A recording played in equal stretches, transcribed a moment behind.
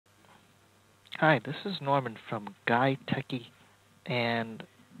Hi, this is Norman from Guy Techie, and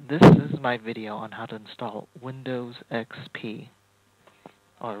this is my video on how to install Windows XP,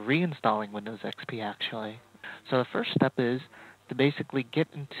 or reinstalling Windows XP actually. So the first step is to basically get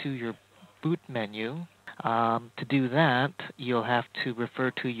into your boot menu. To do that, you'll have to refer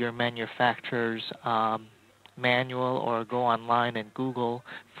to your manufacturer's manual or go online and Google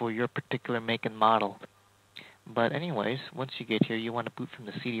for your particular make and model. But anyways, once you get here, you want to boot from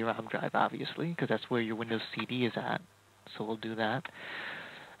the CD-ROM drive, obviously, because that's where your Windows CD is at. So we'll do that.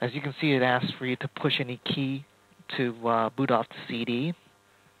 As you can see, it asks for you to push any key to boot off the CD.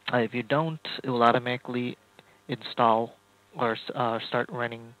 If you don't, it will automatically install or start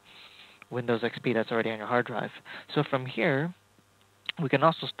running Windows XP that's already on your hard drive. So from here, we can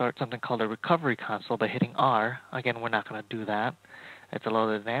also start something called a recovery console by hitting R. Again, we're not going to do that. It's a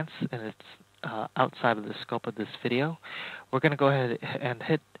little advanced, and it's outside of the scope of this video. We're going to go ahead and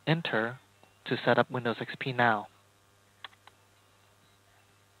hit Enter to set up Windows XP now.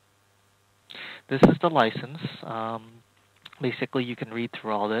 This is the license. Basically, you can read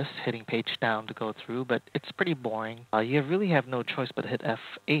through all this, hitting page down to go through, but it's pretty boring. You really have no choice but to hit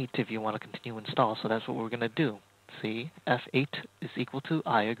F8 if you want to continue install, so that's what we're going to do. See, F8 is equal to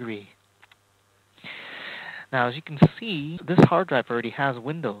I agree. Now, as you can see, this hard drive already has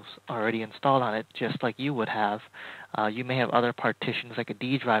Windows already installed on it, just like you would have. You may have other partitions like a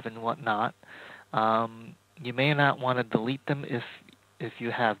D drive and whatnot. You may not want to delete them if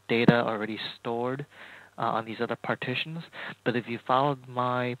you have data already stored on these other partitions. But if you followed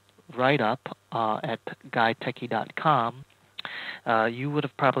my write-up at guytechie.com, you would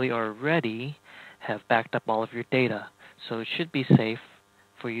have probably already have backed up all of your data. So it should be safe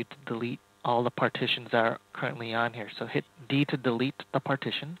for you to delete all the partitions that are currently on here. So hit D to delete the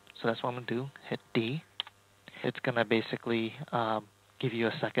partition. So that's what I'm going to do. Hit D. It's going to basically give you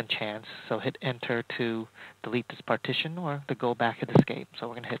a second chance. So hit Enter to delete this partition or to go back and escape. So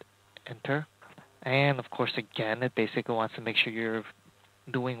we're going to hit Enter. And of course, again, it basically wants to make sure you're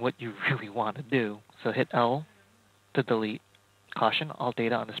doing what you really want to do. So hit L to delete. Caution, all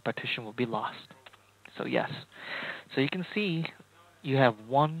data on this partition will be lost. So yes. So you can see you have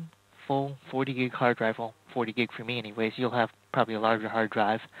one full 40 gig hard drive, well 40 gig for me anyways. You'll have probably a larger hard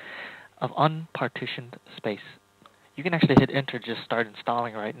drive of unpartitioned space. You can actually hit Enter to just start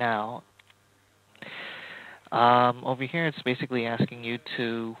installing right now. Over here it's basically asking you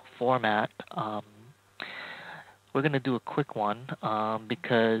to format. We're going to do a quick one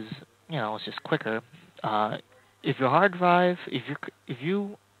because it's just quicker. If your hard drive, if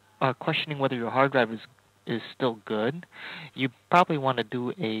you are questioning whether your hard drive is still good, you probably want to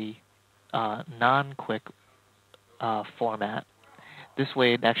do a non-quick format. This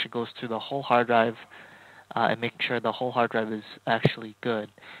way it actually goes through the whole hard drive and make sure the whole hard drive is actually good.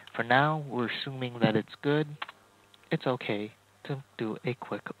 For now, we're assuming that it's good. It's okay to do a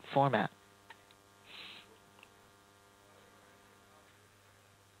quick format.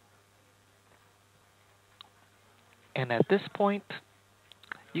 And at this point,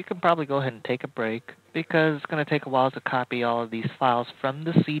 you can probably go ahead and take a break because it's going to take a while to copy all of these files from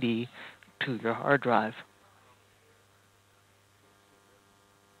the CD to your hard drive.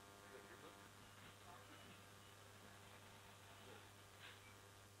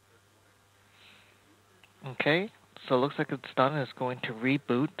 Okay, so it looks like it's done. It's going to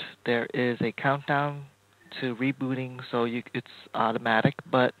reboot. There is a countdown to rebooting, so it's automatic.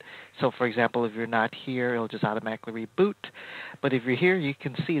 But so, for example, if you're not here, it'll just automatically reboot. But if you're here, you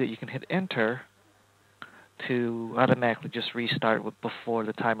can see that you can hit Enter to automatically just restart before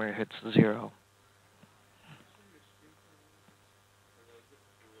the timer hits 0.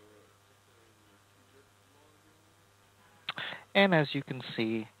 And as you can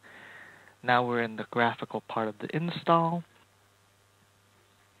see, now we're in the graphical part of the install.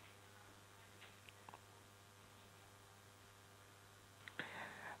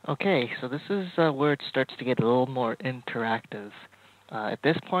 Okay, so this is where it starts to get a little more interactive. At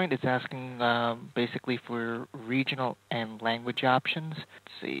this point, it's asking basically for regional and language options.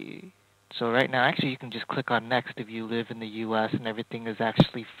 Let's see. So right now, actually, you can just click on Next if you live in the U.S. and everything is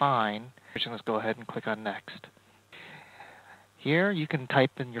actually fine. Let's go ahead and click on Next. Here, you can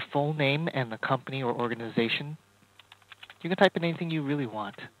type in your full name and the company or organization. You can type in anything you really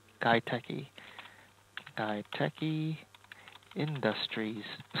want. Guy Techie. Guy Techie Industries.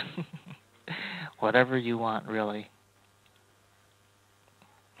 Whatever you want, really.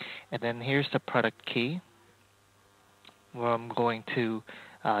 And then here's the product key, where I'm going to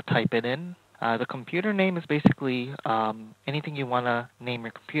type it in. The computer name is basically anything you want to name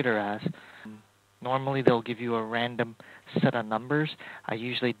your computer as. Normally they'll give you a random set of numbers. I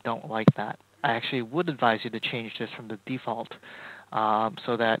usually don't like that. I actually would advise you to change this from the default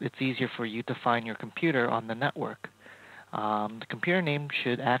so that it's easier for you to find your computer on the network. The computer name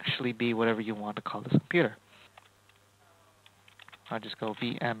should actually be whatever you want to call this computer. I'll just go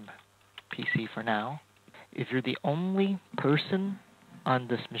VM PC for now. If you're the only person on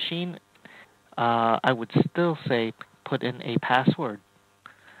this machine, I would still say put in a password.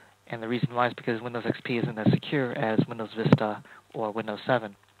 And the reason why is because Windows XP isn't as secure as Windows Vista or Windows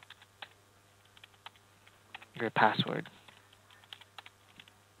 7. Your password.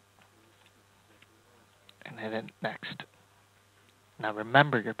 And hit next. Now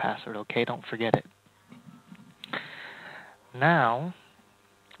remember your password, okay? Don't forget it. Now,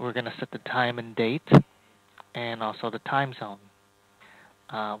 we're going to set the time and date and also the time zone.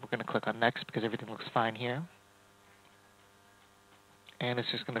 We're going to click on next because everything looks fine here. And it's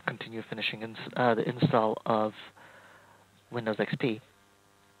just going to continue finishing the install of Windows XP.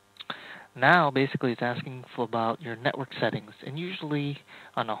 Now, basically, it's asking for about your network settings. And usually,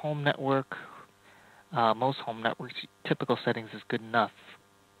 on a home network, most home networks, typical settings is good enough.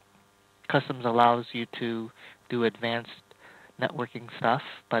 Customs allows you to do advanced networking stuff,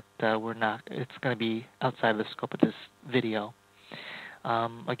 but we're not. It's going to be outside of the scope of this video.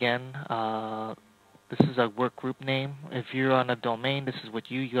 Again, this is a work group name. If you're on a domain, this is what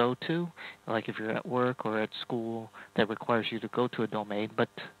you go to. Like if you're at work or at school, that requires you to go to a domain. But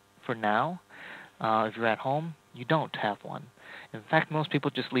for now, if you're at home, you don't have one. In fact, most people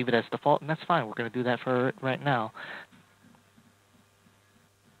just leave it as default, and that's fine. We're going to do that for right now.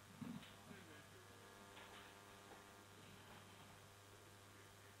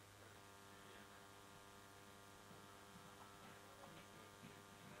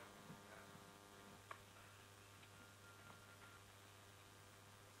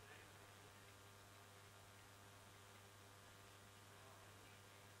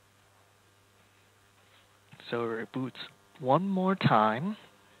 So it reboots one more time.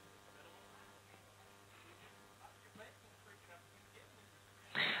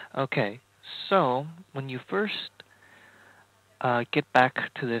 Okay, so when you first get back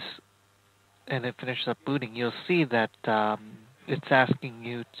to this and it finishes up booting, you'll see that it's asking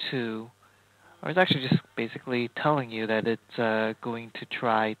you to, or it's actually just basically telling you that it's going to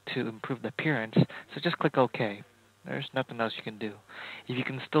try to improve the appearance. So just click OK. There's nothing else you can do. If you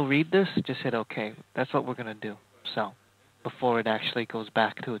can still read this, just hit OK. That's what we're going to do. So before it actually goes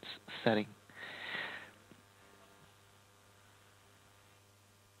back to its setting.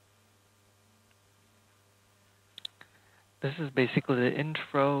 This is basically the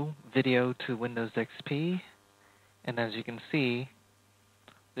intro video to Windows XP, and as you can see,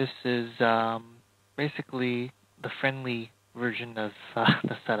 this is basically the friendly version of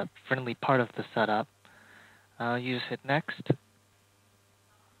the setup, friendly part of the setup. You just hit next.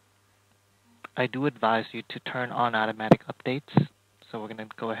 I do advise you to turn on automatic updates, so we're going to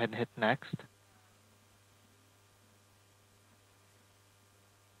go ahead and hit next.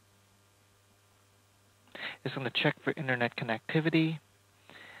 It's going to check for internet connectivity.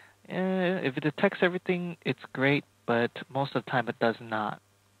 If it detects everything, it's great, but most of the time it does not.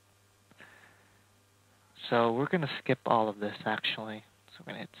 So we're going to skip all of this, actually. So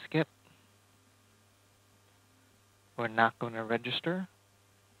we're going to hit skip. We're not going to register,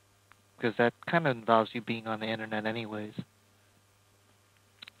 because that kind of involves you being on the internet anyways.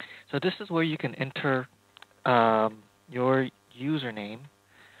 So this is where you can enter your username.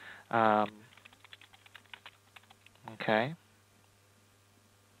 Okay.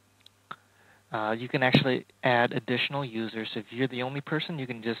 You can actually add additional users. If you're the only person, you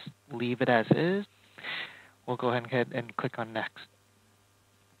can just leave it as is. We'll go ahead and click on next.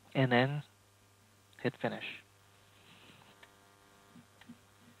 And then hit finish.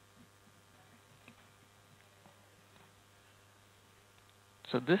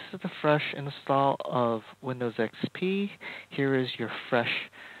 So this is the fresh install of Windows XP. Here is your fresh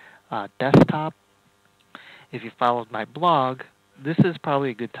desktop. If you followed my blog, this is probably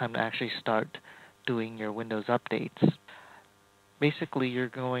a good time to actually start doing your Windows updates. Basically, you're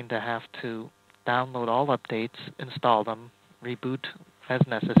going to have to download all updates, install them, reboot as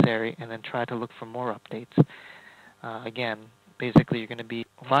necessary, and then try to look for more updates. Again, basically, you're going to be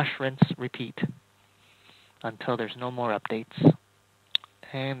wash, rinse, repeat until there's no more updates.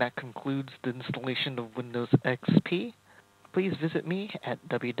 And that concludes the installation of Windows XP. Please visit me at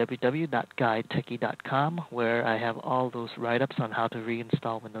www.guidetechie.com, where I have all those write-ups on how to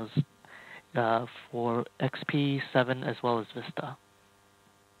reinstall Windows for XP 7 as well as Vista.